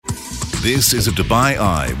This is a Dubai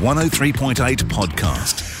Eye 103.8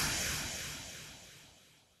 podcast.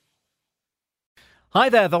 Hi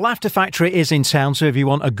there, the Laughter Factory is in town, so if you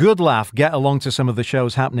want a good laugh, get along to some of the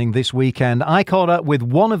shows happening this weekend. I caught up with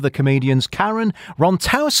one of the comedians, Karen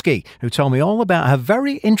Rontowski, who told me all about her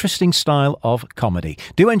very interesting style of comedy.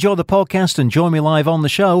 Do enjoy the podcast and join me live on the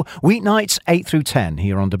show, weeknights 8 through 10,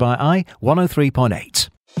 here on Dubai Eye 103.8.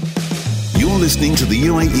 You're listening to the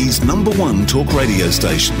UAE's #1 talk radio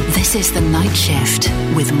station. This is The Night Shift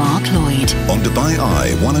with Mark Lloyd On Dubai Eye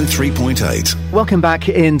 103.8. Welcome back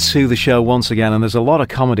into the show once again, and there's a lot of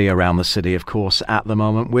comedy around the city, of course, at the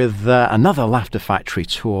moment with another Laughter Factory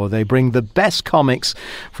tour. They bring the best comics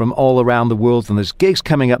from all around the world, and there's gigs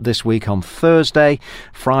coming up this week on Thursday,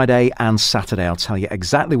 Friday and Saturday. I'll tell you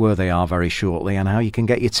exactly where they are very shortly and how you can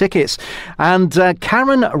get your tickets. And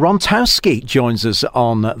Karen Rontowski joins us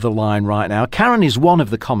on the line right now. Karen is one of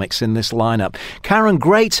the comics in this lineup. Karen,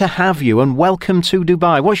 great to have you and welcome to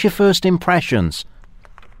Dubai. What's your first impressions?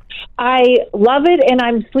 I love it, and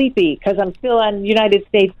I'm sleepy because I'm still on United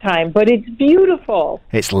States time, but it's beautiful.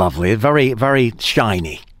 It's lovely, very, very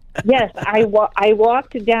shiny. Yes, I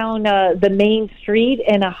walked down the main street,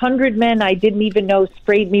 and 100 men I didn't even know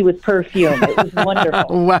sprayed me with perfume. It was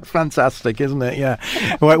wonderful. Well, fantastic, isn't it? Yeah.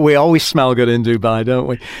 We always smell good in Dubai, don't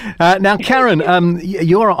we? Now, Karen,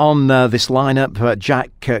 you're on this lineup. Jack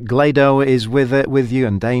Glado is with you,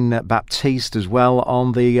 and Dane Baptiste as well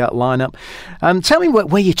on the lineup. Tell me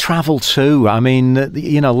where you travel to. I mean,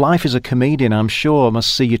 life as a comedian, I'm sure,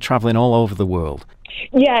 must see you traveling all over the world.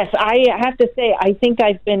 Yes, I have to say, I think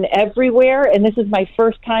I've been everywhere, and this is my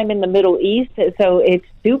first time in the Middle East, so it's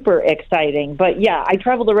super exciting. But yeah, I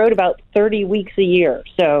travel the road about 30 weeks a year,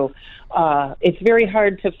 so it's very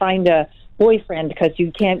hard to find a boyfriend because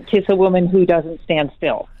you can't kiss a woman who doesn't stand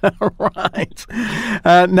still. Right.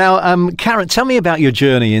 Now, Karen, tell me about your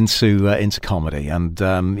journey into comedy. And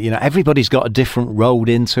everybody's got a different road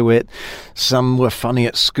into it. Some were funny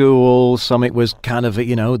at school. Some it was kind of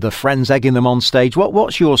the friends egging them on stage.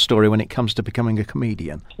 What's your story when it comes to becoming a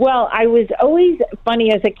comedian? Well, I was always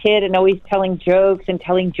funny as a kid and always telling jokes in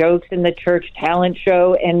the church talent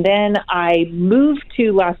show. And then I moved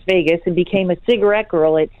to Las Vegas and became a cigarette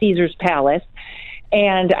girl at Caesar's Palace.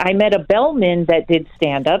 And I met a bellman that did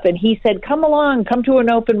stand-up, and he said, come to an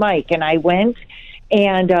open mic. And I went,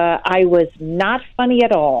 and I was not funny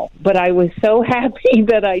at all, but I was so happy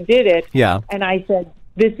that I did it. Yeah. And I said,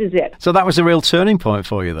 this is it. So that was a real turning point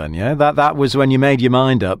for you then, yeah? That was when you made your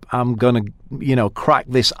mind up, I'm going to, crack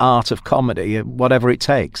this art of comedy, whatever it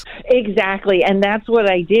takes. Exactly, and that's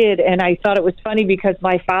what I did, and I thought it was funny because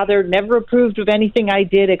my father never approved of anything I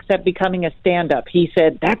did except becoming a stand-up. He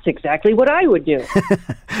said, that's exactly what I would do.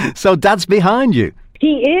 So Dad's behind you.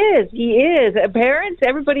 He is. Parents,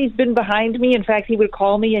 everybody's been behind me. In fact, he would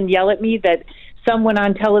call me and yell at me that someone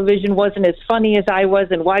on television wasn't as funny as I was,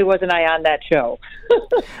 and why wasn't I on that show?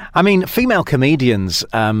 I mean, female comedians,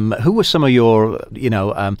 who were some of your,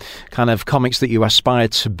 kind of comics that you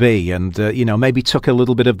aspired to be and, maybe took a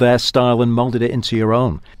little bit of their style and molded it into your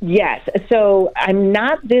own? Yes. So I'm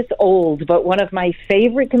not this old, but one of my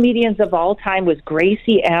favorite comedians of all time was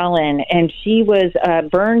Gracie Allen, and she was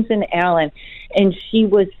Burns and Allen. And she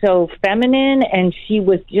was so feminine, and she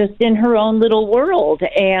was just in her own little world.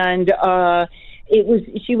 And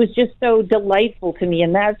she was just so delightful to me.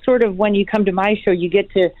 And that's sort of when you come to my show, you get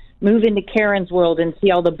to move into Karen's world and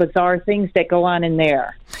see all the bizarre things that go on in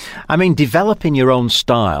there. I mean, developing your own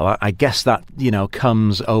style, I guess that,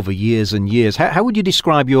 comes over years and years. How would you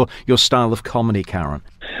describe your style of comedy, Karen?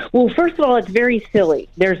 Well, first of all, it's very silly.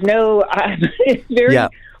 There's no, it's very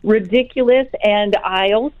ridiculous. And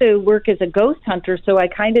I also work as a ghost hunter, so I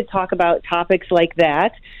kind of talk about topics like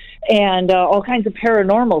that and all kinds of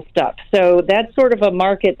paranormal stuff. So that's sort of a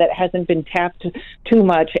market that hasn't been tapped too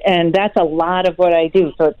much, and that's a lot of what I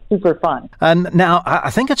do, so it's super fun. And now,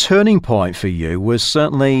 I think a turning point for you was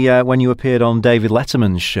certainly when you appeared on David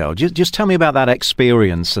Letterman's show. Just tell me about that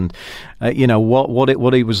experience and, what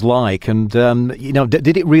it was like, and,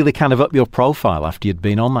 did it really kind of up your profile after you'd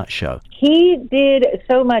been on that show? He did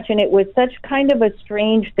so much, and it was such kind of a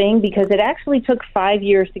strange thing because it actually took 5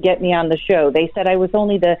 years to get me on the show. They said I was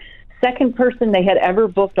only the second person they had ever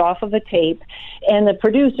booked off of a tape, and the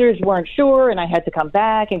producers weren't sure, and I had to come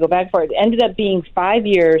back and go back for it. It ended up being 5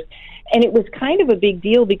 years, and it was kind of a big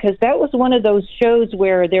deal because that was one of those shows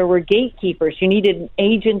where there were gatekeepers. You needed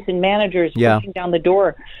agents and managers pushing down the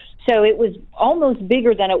door. So it was almost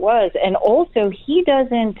bigger than it was. And also, he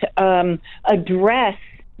doesn't address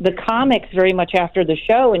the comics very much after the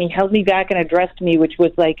show, and he held me back and addressed me, which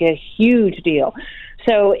was like a huge deal.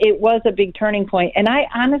 So it was a big turning point. And I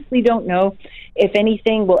honestly don't know if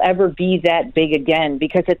anything will ever be that big again,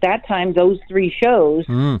 because at that time, those 3 shows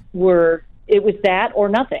it was that or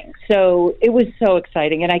nothing. So it was so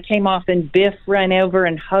exciting. And I came off and Biff ran over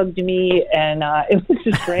and hugged me, and it was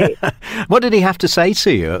just great. What did he have to say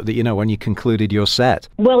to you, when you concluded your set?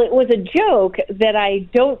 Well, it was a joke that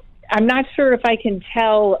I'm not sure if I can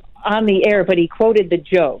tell on the air, but he quoted the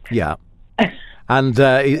joke. Yeah. And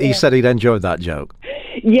he said he'd enjoyed that joke.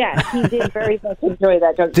 Yes, he did very much enjoy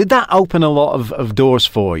that joke. Did that open a lot of doors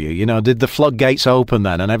for you? Did the floodgates open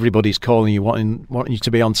then, and everybody's calling you, wanting you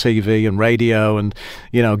to be on TV and radio and,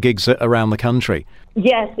 gigs around the country?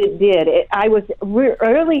 Yes, it did. I was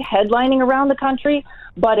early headlining around the country,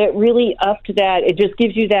 but it really upped that. It just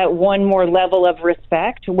gives you that one more level of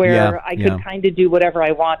respect where I could kind of do whatever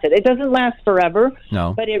I wanted. It doesn't last forever,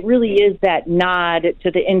 but it really is that nod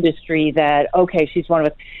to the industry that, okay, she's one of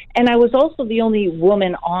us. And I was also the only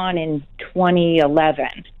woman on in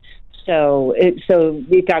 2011. So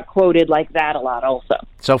it got quoted like that a lot also.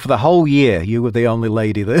 So for the whole year, you were the only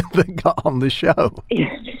lady that got on the show.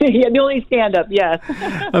 Yeah, the only stand-up, yes.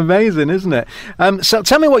 Amazing, isn't it? So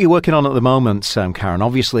tell me what you're working on at the moment, Karen.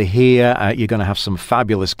 Obviously here, you're going to have some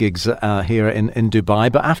fabulous gigs here in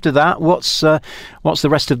Dubai. But after that, what's the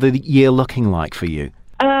rest of the year looking like for you?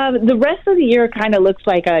 The rest of the year kind of looks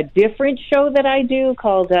like a different show that I do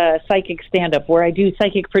called Psychic Stand-Up, where I do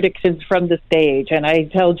psychic predictions from the stage, and I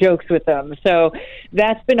tell jokes with them. So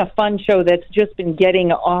that's been a fun show that's just been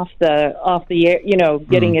getting off the air,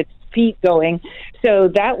 getting its feet going. So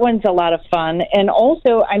that one's a lot of fun. And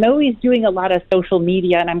also, I'm always doing a lot of social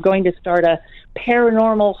media, and I'm going to start a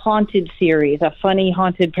paranormal haunted series, a funny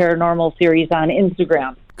haunted paranormal series on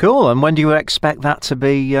Instagram. Cool. And when do you expect that to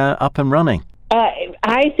be up and running?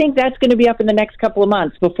 I think that's going to be up in the next couple of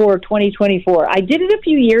months before 2024. I did it a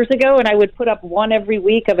few years ago, and I would put up one every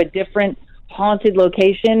week of a different haunted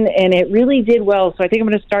location, and it really did well. So I think I'm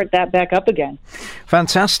going to start that back up again.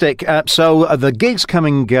 Fantastic. So the gig's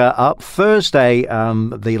coming up Thursday.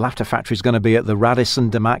 The Laughter Factory is going to be at the Radisson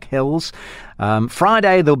Damac Hills.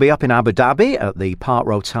 Friday, they'll be up in Abu Dhabi at the Park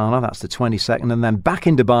Rotana. That's the 22nd. And then back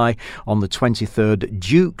in Dubai on the 23rd,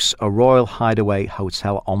 Duke's, a Royal Hideaway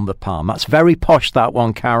Hotel on the Palm. That's very posh, that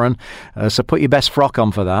one, Karen. So put your best frock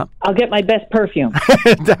on for that. I'll get my best perfume.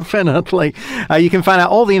 Definitely. You can find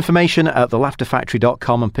out all the information at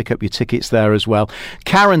thelaughterfactory.com and pick up your tickets there as well.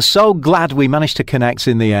 Karen, so glad we managed to connect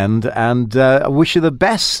in the end, and I wish you the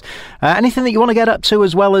best. Anything that you want to get up to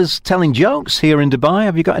as well as telling jokes here in Dubai?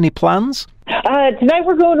 Have you got any plans? Tonight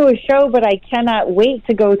we're going to a show, but I cannot wait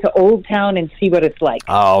to go to Old Town and see what it's like.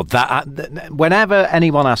 Oh, whenever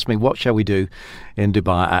anyone asks me, what shall we do in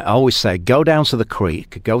Dubai, I always say, go down to the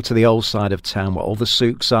creek, go to the old side of town where all the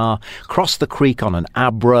souks are, cross the creek on an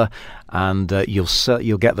Abra, and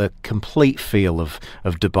you'll get the complete feel of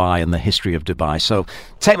Dubai and the history of Dubai. So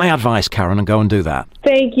take my advice, Karen, and go and do that.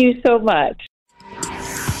 Thank you so much.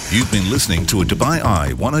 You've been listening to a Dubai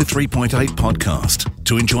Eye 103.8 podcast.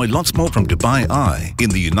 To enjoy lots more from Dubai Eye in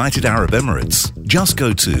the United Arab Emirates, just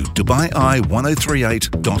go to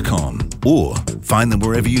DubaiEye1038.com or find them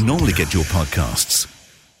wherever you normally get your podcasts.